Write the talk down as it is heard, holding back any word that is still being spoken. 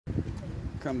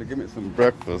come to get me some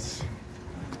breakfast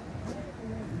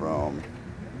from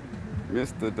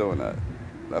Mr. Donut.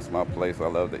 That's my place. I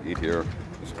love to eat here.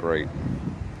 It's great.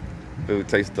 Food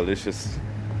tastes delicious.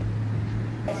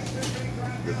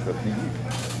 Good stuff to eat.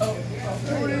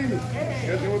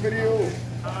 Got your video.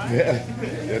 Yeah,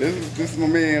 this is my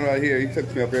man right here. He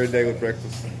takes me up every day with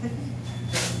breakfast.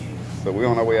 So we're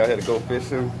on our way out here to go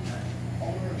fishing.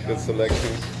 Good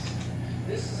selection.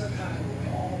 All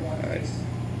right.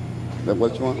 Is that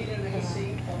what you want?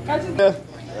 Yeah,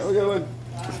 we got one.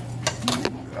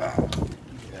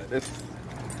 Yeah, this,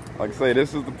 like I say,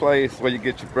 this is the place where you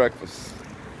get your breakfast.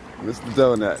 Mr.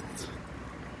 Donut.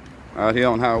 Out here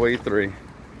on Highway 3.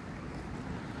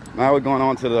 Now we're going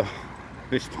on to the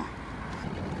fish pond.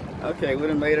 Okay, we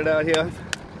done made it out here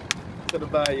to the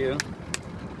bayou.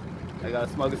 I gotta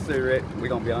smoke a cigarette. We're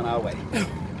gonna be on our way.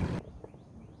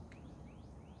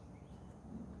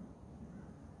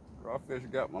 Crawfish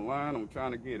got my line. I'm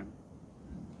trying to get him.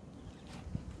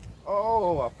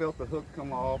 Oh, I felt the hook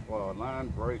come off or a line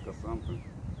break or something.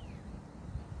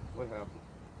 What happened?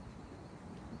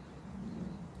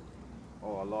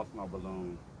 Oh, I lost my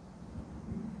balloon.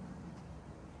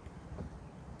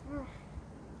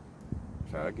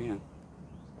 Try again.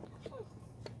 Oh,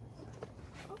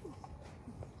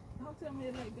 don't tell me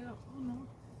to let go. Oh no,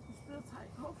 it's still tight.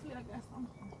 Hopefully I got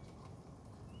something.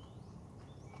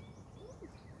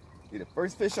 You the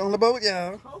first fish on the boat,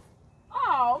 y'all.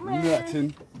 Oh man.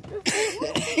 Nothing.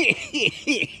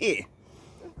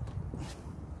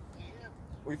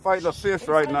 We fighting a fish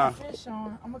right now. Fish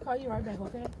on. I'm gonna call you right back,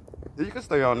 okay? You can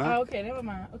stay on now. Oh, okay, never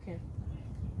mind. Okay.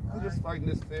 I'm just fighting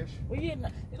this fish. Well, yeah,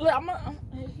 look,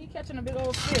 he catching a big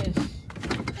old fish.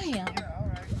 Damn. Yeah, all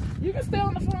right. You can stay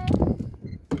on the phone.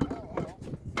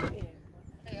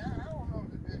 Hey, I don't know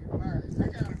if this is right. I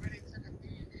got a really took a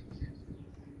few inches.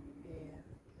 Yeah.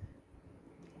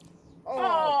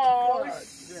 Oh, God,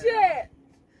 shit.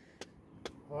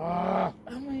 Ah, I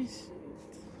mean, shit.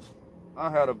 I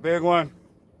had a big one.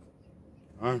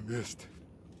 I missed.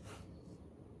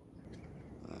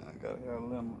 I gotta have a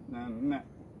little now.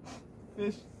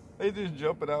 Fish, they just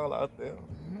jump it all out there.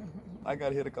 I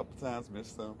got hit a couple times,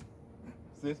 missed some.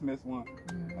 Sis missed one,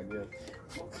 I guess.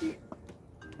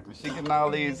 She getting all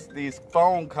these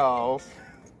phone calls.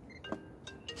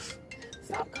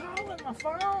 Stop calling my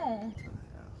phone.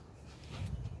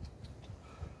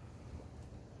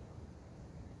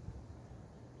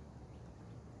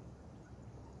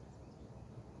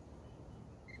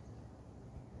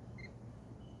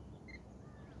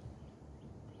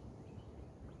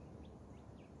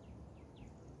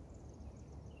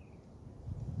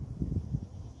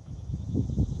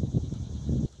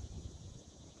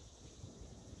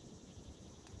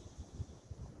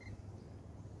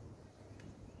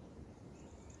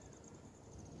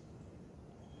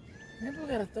 Maybe we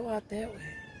gotta throw out that way.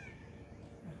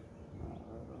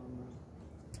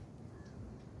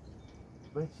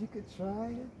 But you could try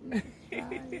it. You could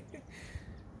try it.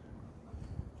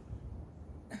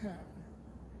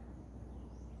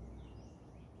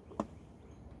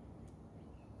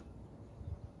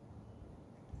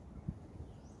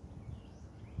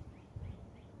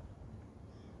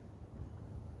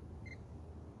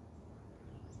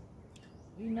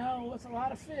 We know it's a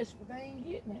lot of fish, but they ain't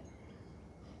getting it.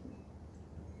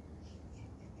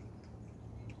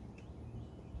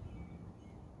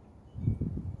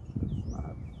 It's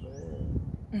not fair.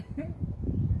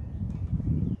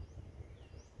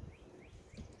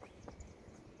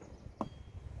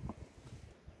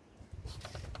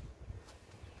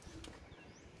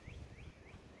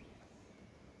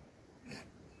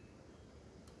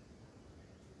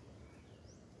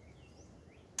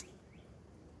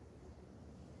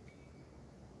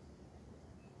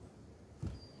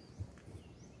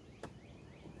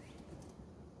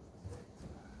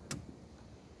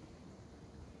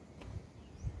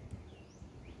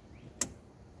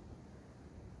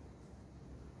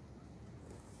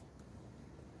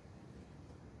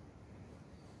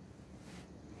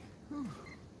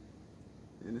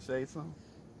 In the shade some?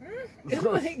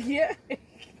 Like, yeah. I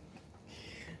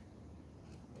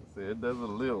said it does a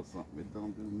little something. It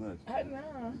don't do much. I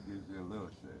know. It gives you a little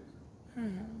shade.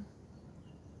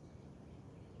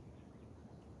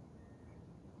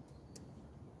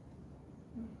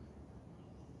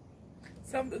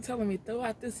 Something telling me throw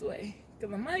out this way.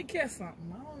 Because I might catch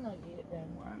something. I don't know yet.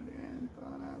 Why didn't throw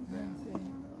it out there? I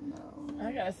don't know.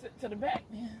 I gotta sit to the back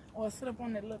then. Or sit up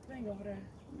on that little thing over there.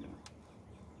 Yeah.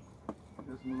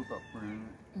 Just move up, friend.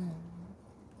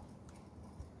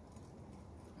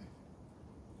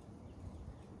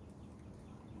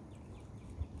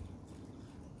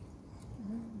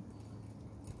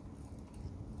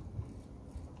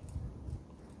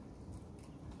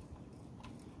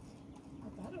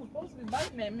 supposed to be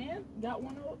biting that, man. Got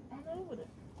one on over there.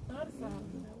 The other side.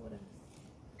 What else?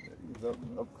 He's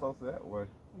up close that way.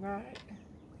 Right.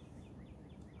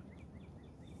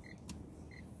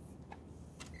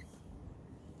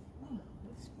 Oh,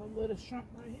 that's a little shrimp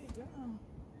right here. Go on.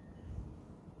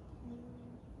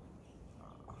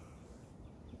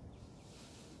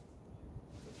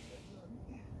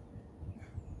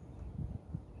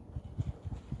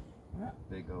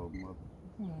 Big old mother.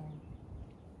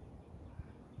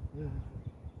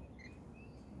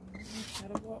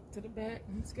 Gotta walk to the back.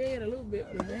 I'm scared a little bit,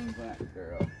 but it ain't. Front,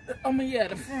 girl. I mean, yeah,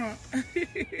 the front.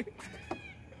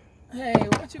 Hey,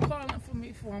 what you calling for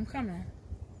me for? I'm coming.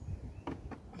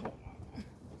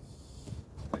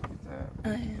 Take your time. I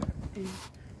am.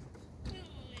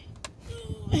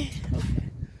 Okay.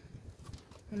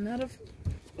 Another.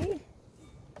 Ooh.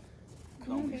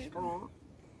 Don't be strong.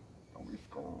 Don't be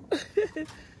strong.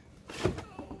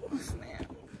 Oh, snap.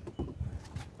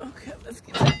 Okay, let's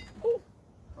get that. Ooh.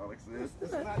 Alex says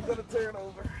it's not gonna turn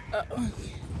over.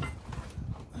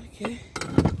 Okay.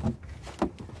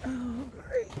 Oh,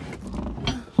 great.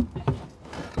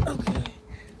 Okay.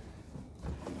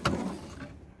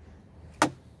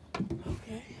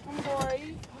 Okay. I'm sorry.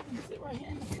 I can sit right here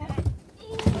in the front.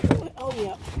 Oh,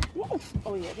 yeah. Whoa.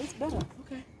 Oh, yeah, that's better.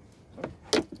 Okay.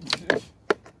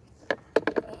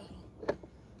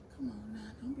 Come on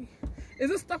now. Don't be. Is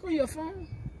it stuck on your phone?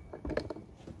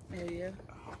 Yeah.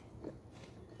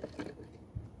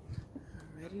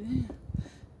 Ready then.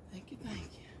 Thank you.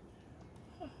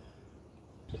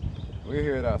 We're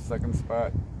here at our second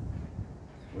spot.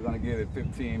 We're gonna give it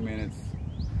 15 minutes.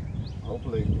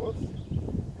 Hopefully, whoops.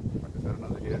 I just had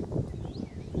another hit.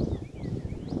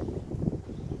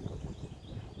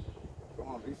 Come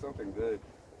on, be something good.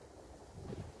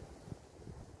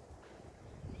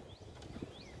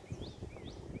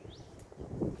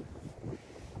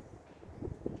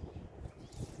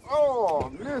 Oh,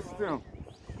 missed him.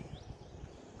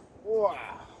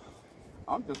 Wow.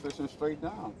 I'm just fishing straight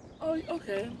down. Oh,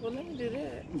 okay. Well, let me do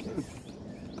that.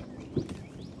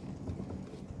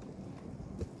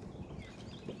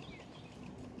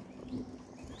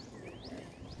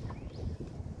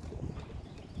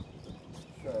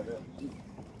 Shut up.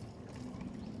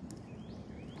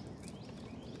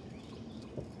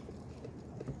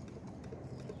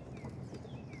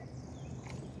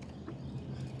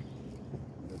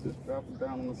 Just drop it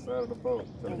down on the side of the boat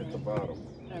till it hit the bottom.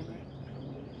 All right.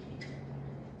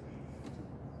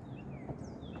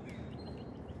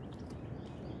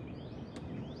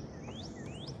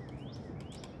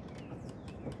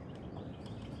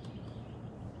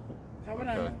 How about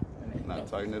Okay. Now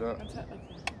tighten it up. Okay.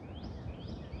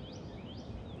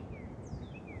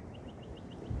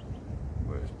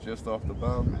 But it's just off the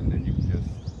bottom, and then you can just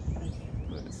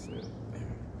let it sit.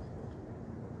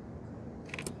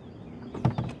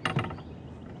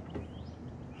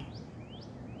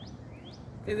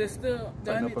 Is it still?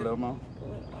 Tighten up a little more.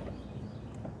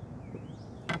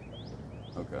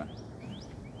 Okay.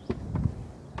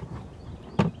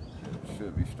 It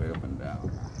should be straight up and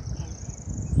down.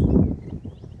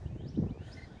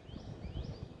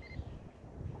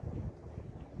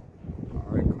 All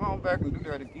right, come on back and do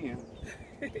that again.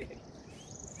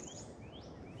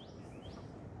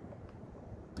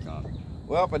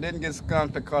 Well, if I didn't get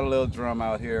skunked, I caught a little drum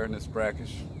out here in this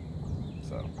brackish.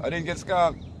 So I didn't get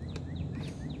skunked.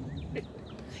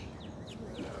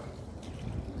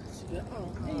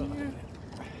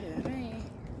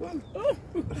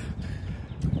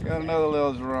 Got another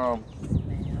little drum.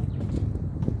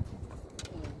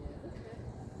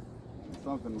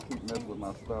 Something to keep messing with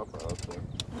my stuff out there.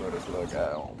 Throw this little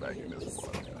guy on back in this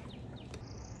water.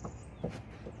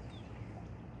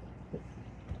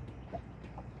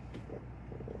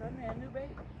 A new bait?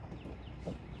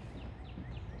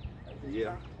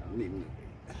 Yeah, I need me.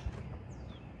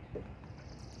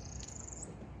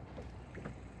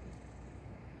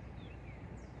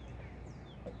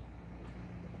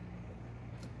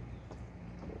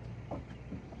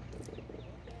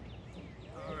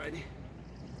 Alrighty.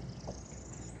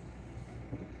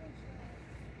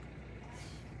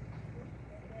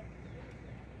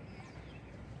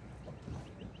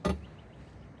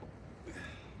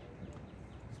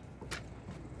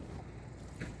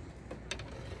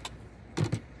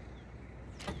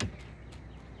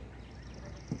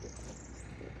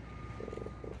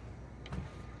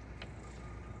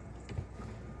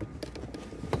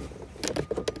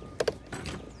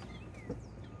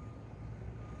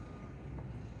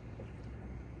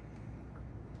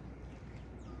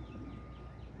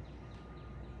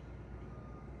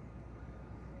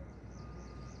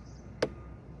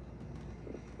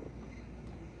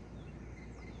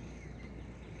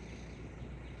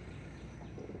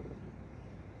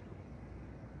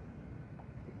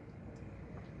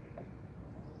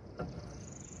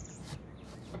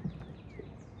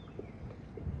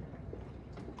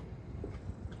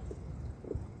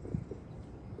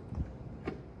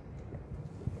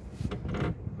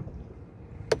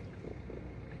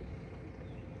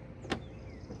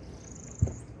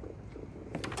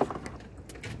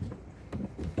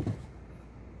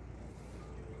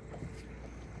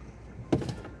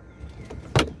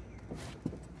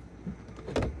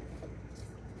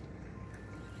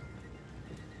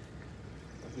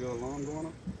 I'm going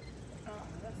on? Oh,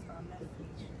 that's not a message.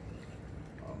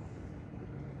 Oh.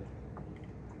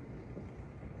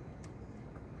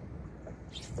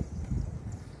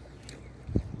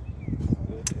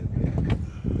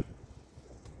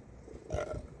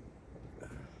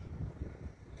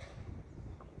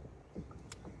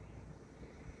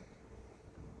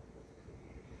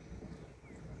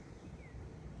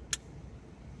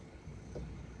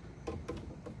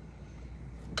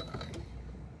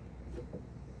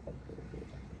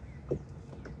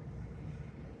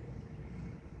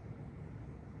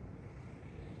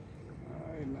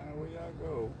 Alright, now where y'all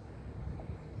go?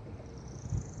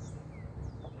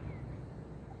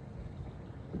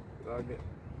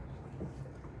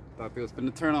 Thought they was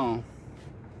finna turn on.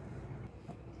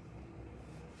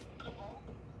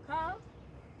 Huh?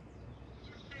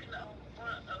 You sitting on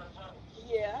front of the boat.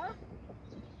 Yeah.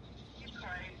 You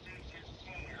crazy as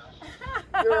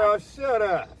hell. Girl, shut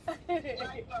up. Like a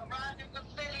riding the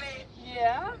silly.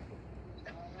 Yeah.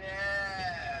 No.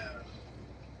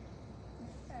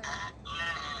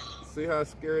 See how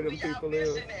scary them We out people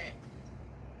is? missing it.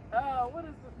 What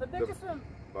is the Dickinson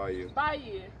Bayou.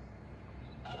 Bayou?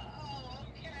 Oh,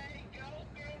 okay. Go,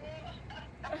 girl.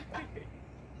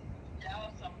 That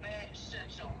was some bad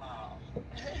shit, your mouth.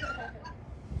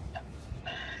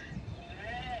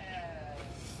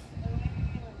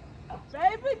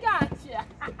 Baby gotcha.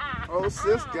 Oh,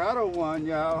 sis got a one,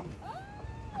 y'all.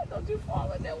 Don't you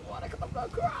fall in that water because I'm going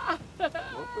to cry. We'll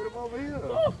put him over here.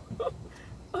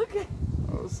 Okay.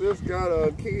 Oh, sis got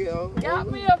a kill. Got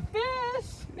me a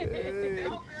fish. Yay. Go,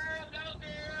 girl. Go,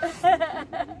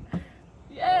 girl.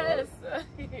 Yes. Well,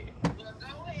 go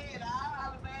ahead. I'll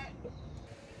holler back.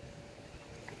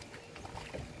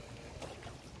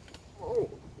 Oh.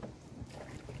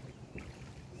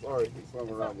 Sorry, he's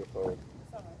swimming around your pole.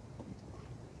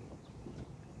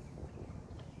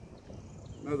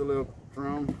 Another little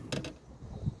drum.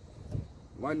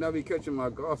 Might not be catching my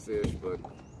golf fish, but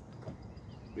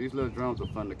these little drums are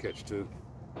fun to catch too.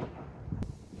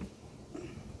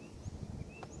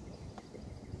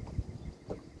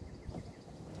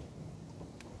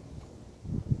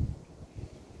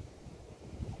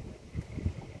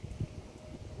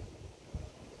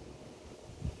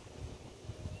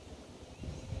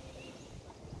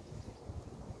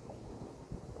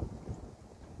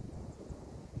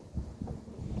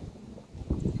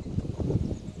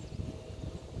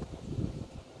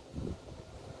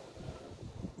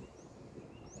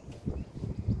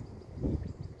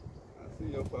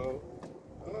 Your pole.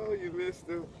 Oh, you missed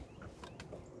him.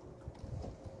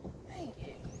 Dang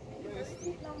it. You're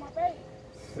eating on my baby.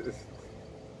 Should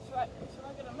I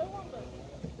get a new one? But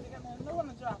they got me a new one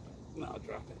to drop it. No,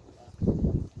 drop it.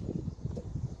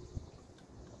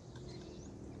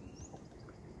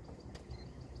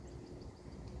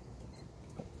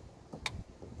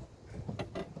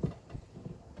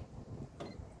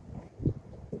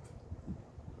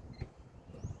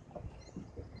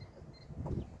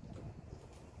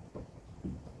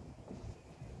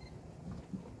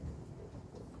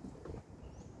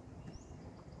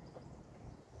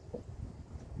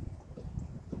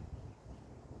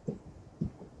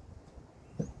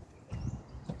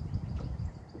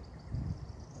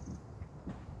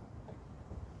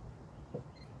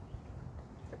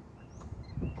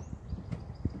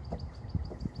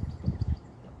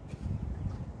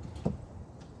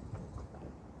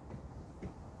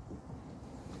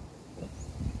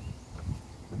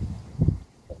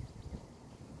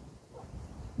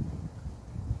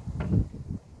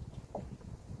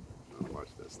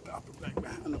 Watch that stopper back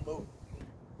behind the boat.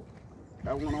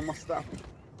 Got one on my stopper.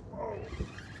 Whoa.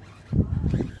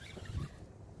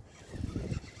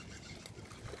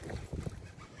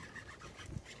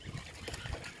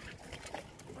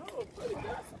 Oh, pretty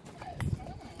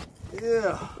good.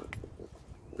 Yeah.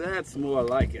 That's more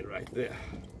like it right there.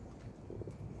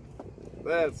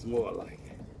 That's more like it.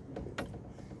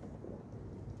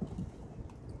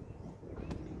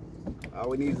 All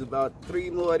we need is about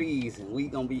 3 more of these and we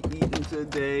gonna be eating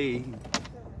today.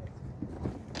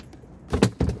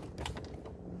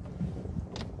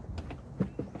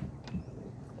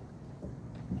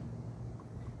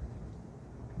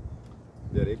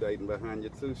 Yeah, they biting behind you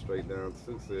too, straight down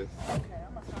too, sis. Okay,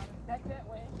 I'm going to try it back that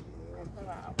way.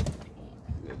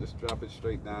 Yeah, just drop it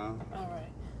straight down. All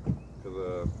right.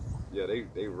 Cause yeah,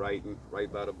 they right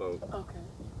by the boat. Okay.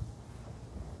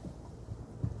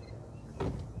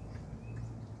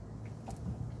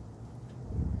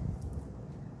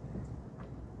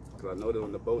 Cause I know that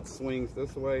when the boat swings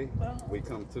this way, we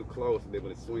come too close, and then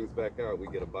when it swings back out, we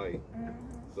get a bite.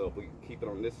 So if we keep it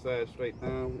on this side straight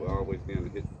down, we'll always be able to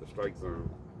hit the strike zone.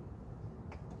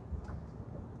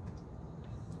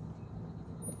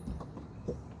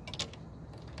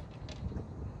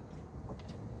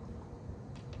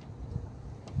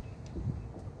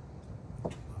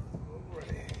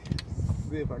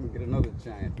 see if I can get another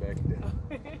giant back there.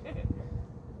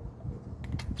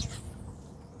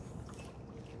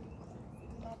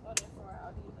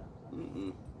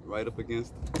 Right up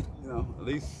against, you know, at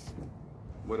least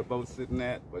where the boat's sitting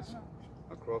at, but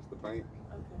across the bank.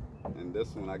 Okay. And this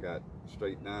one I got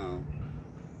straight down.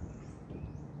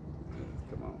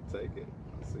 Come on, take it.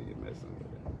 I see you messing with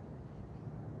it.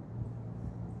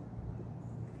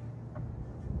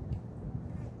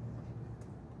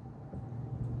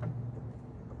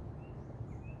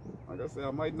 Like I said,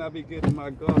 I might not be getting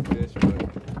my garfish,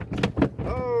 but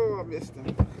oh, I missed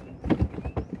them.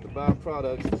 The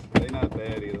byproducts, they not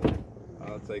bad either.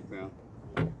 I'll take them.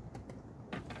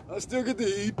 I still get to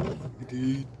eat. Get to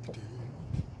eat. Get to eat.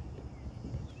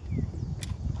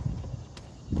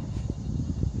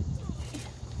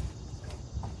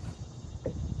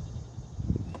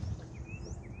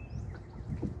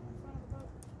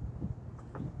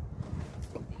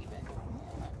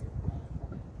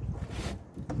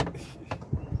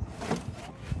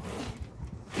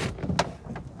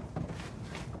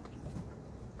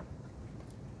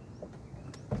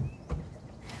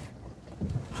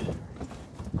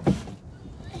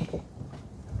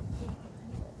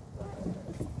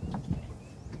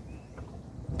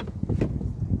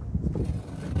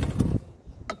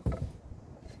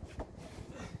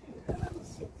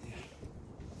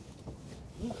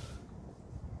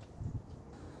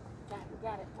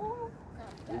 Got it. Ooh.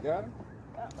 You got him?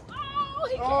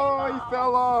 Oh, he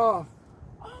fell off.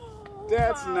 Oh,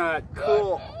 That's not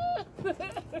cool.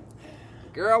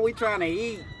 Girl, we trying to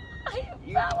eat.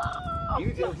 He fell off.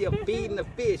 You just here feeding the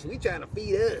fish. We trying to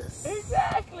feed us.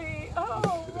 Exactly.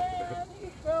 Oh, man. He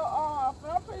fell off.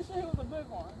 And I'm pretty sure he was a big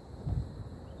one.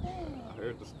 Dang. I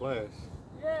heard the splash.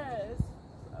 Yes.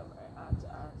 All right. I'll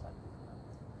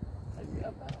take you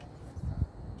up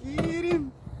there. Get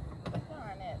him.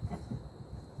 Darn it.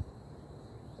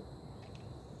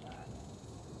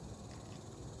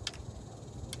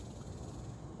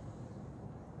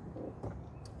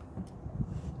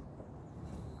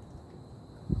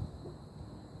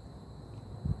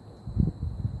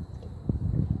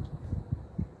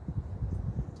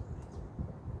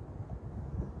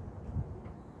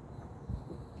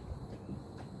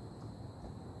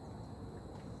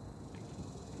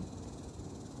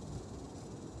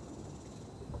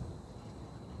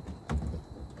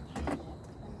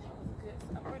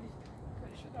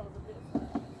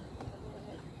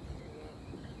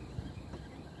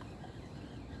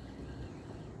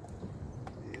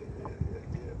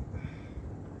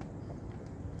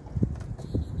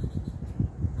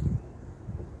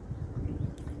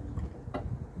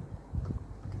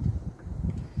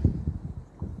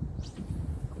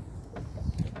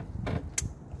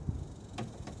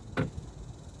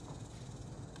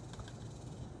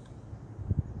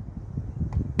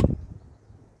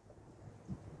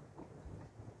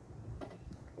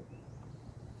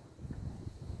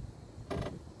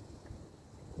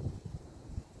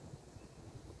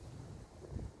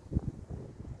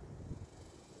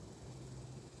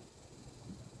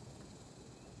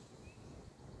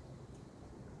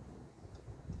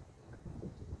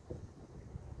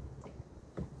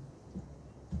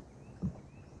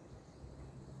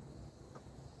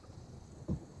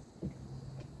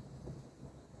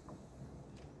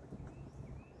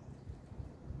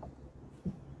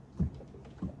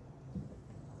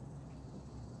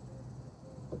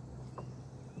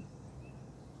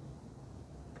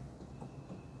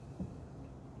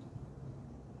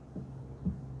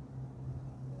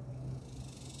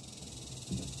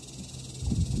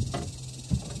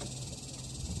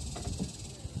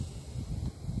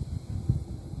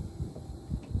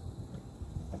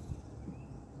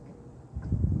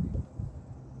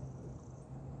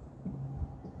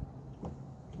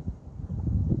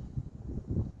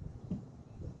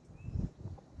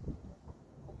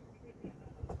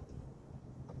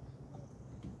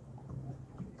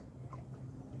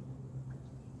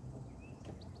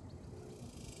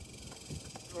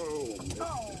 Oh, missed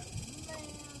Oh, it.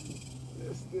 man.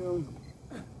 Missed him.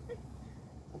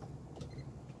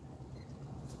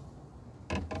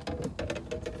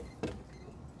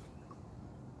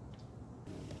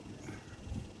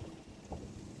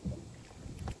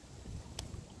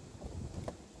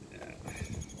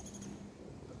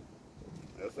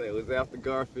 I say it was after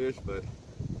garfish, but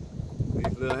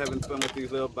these little having fun with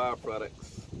these little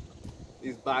byproducts.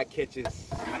 These bycatches.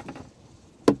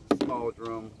 Small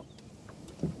drum.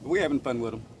 We having fun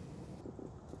with them.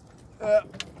 I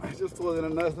just pulled in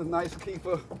another nice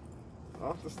keeper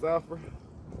off the stopper.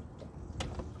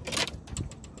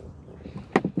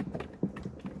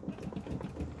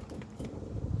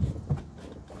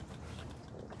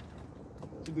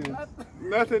 you doing?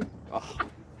 Nothing? Oh.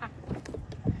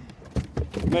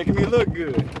 Making me look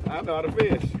good. I know how to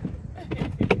fish.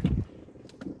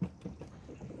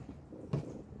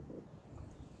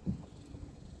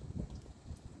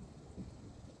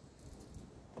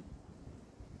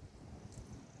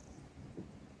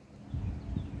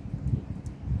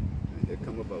 Here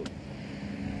come a boat.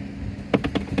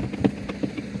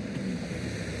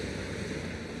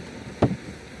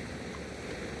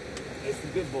 It's the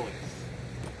good boys.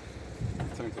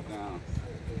 Turns it down.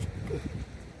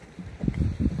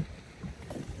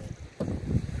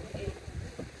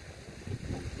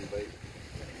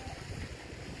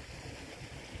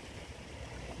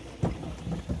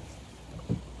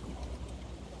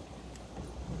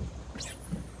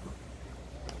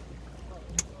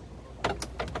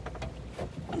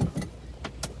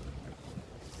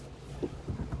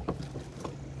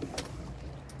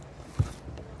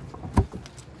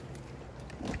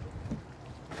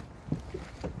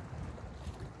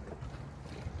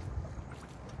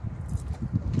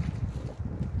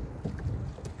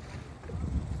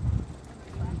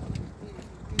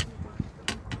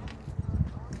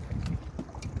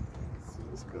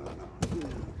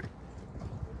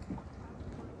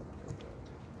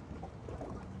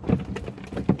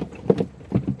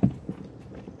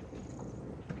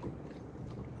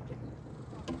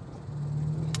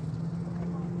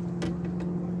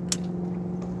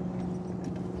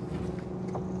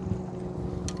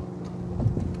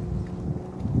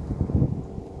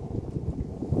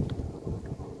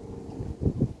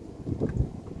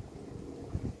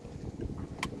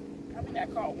 I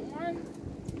caught one.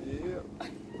 Yeah.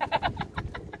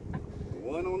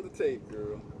 One on the tape,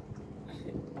 girl.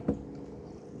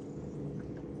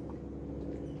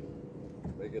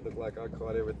 Make it look like I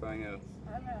caught everything else.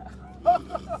 I know.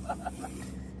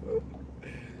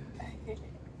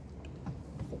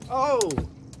 Oh!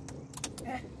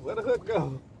 Where'd the hook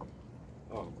go?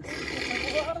 Oh.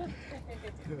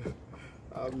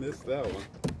 I missed that one.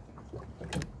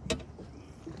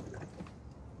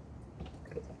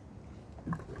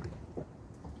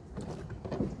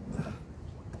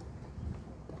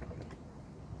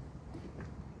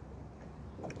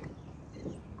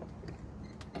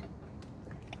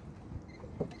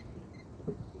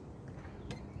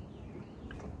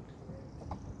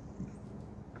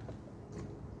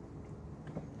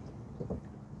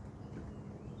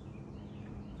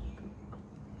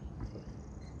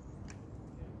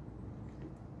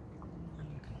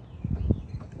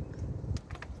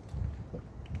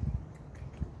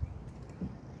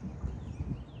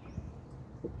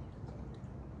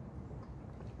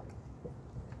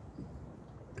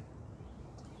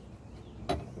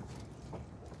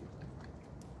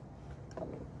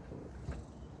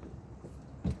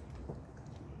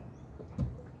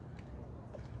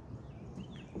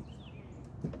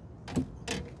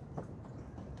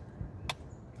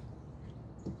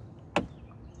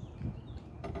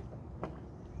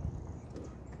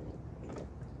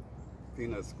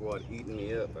 Peanut squad eating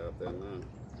me up out there now.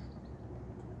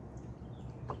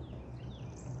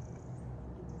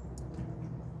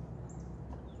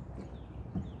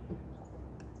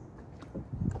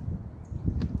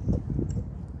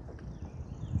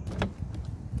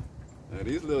 Now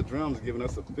these little drums giving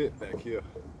us a fit back here,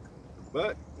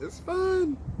 but it's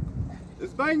fun.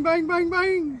 It's bang, bang, bang,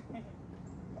 bang.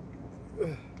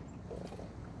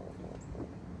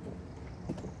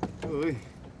 Ooh.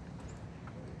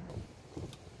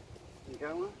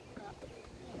 Got one?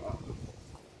 Oh.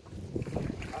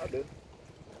 I do.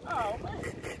 Oh, man.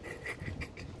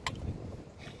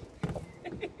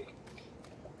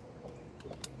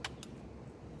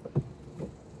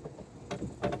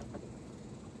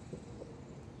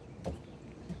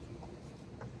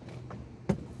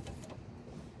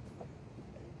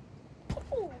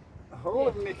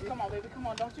 Hold him, Nikki. Come on, baby. Come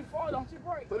on. Don't you fall. Don't you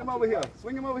break. Put him over here.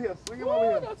 Swing him over here. Swing him over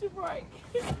here. Don't you break.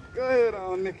 Go ahead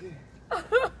on, Nikki.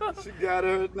 She got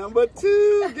her number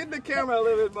 2. Get the camera a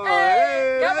little bit more.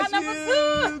 Hey, got that's my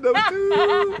you. Number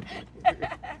 2.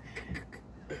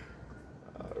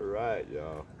 All right,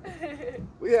 y'all.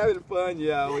 We having fun,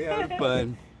 y'all. We having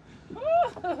fun.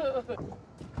 All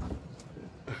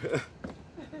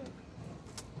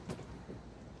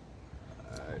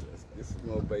right, let's get some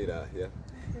more bait out here.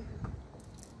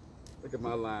 Look at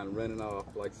my line running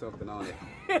off like something on it.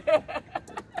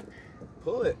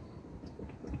 Pull it.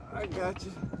 I got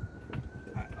you.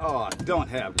 Oh, I don't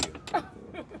have you.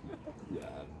 Yeah,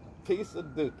 piece of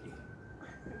dookie.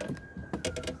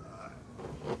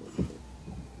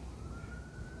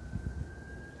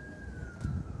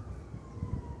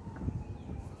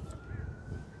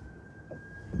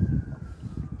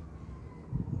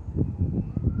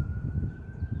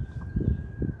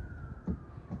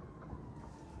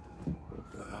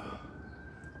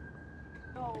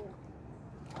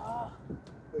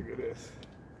 Look at this.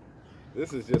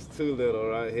 This is just too little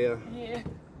right here. Yeah.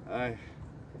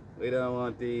 We don't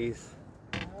want these.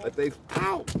 But they,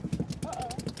 ow! Uh-oh.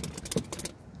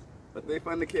 But they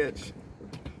fun to catch.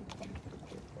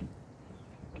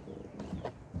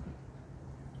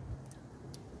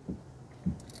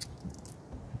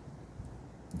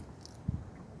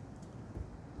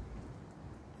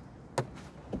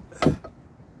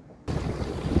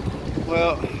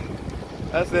 Well,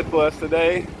 that's it for us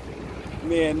today.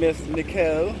 Me and Miss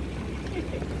Nicole.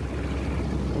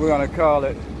 We're gonna call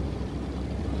it.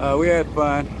 We had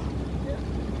fun.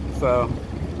 So,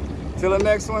 till the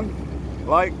next one,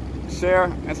 like, share,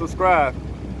 and subscribe.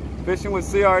 Fishing with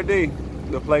CRD,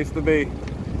 the place to be.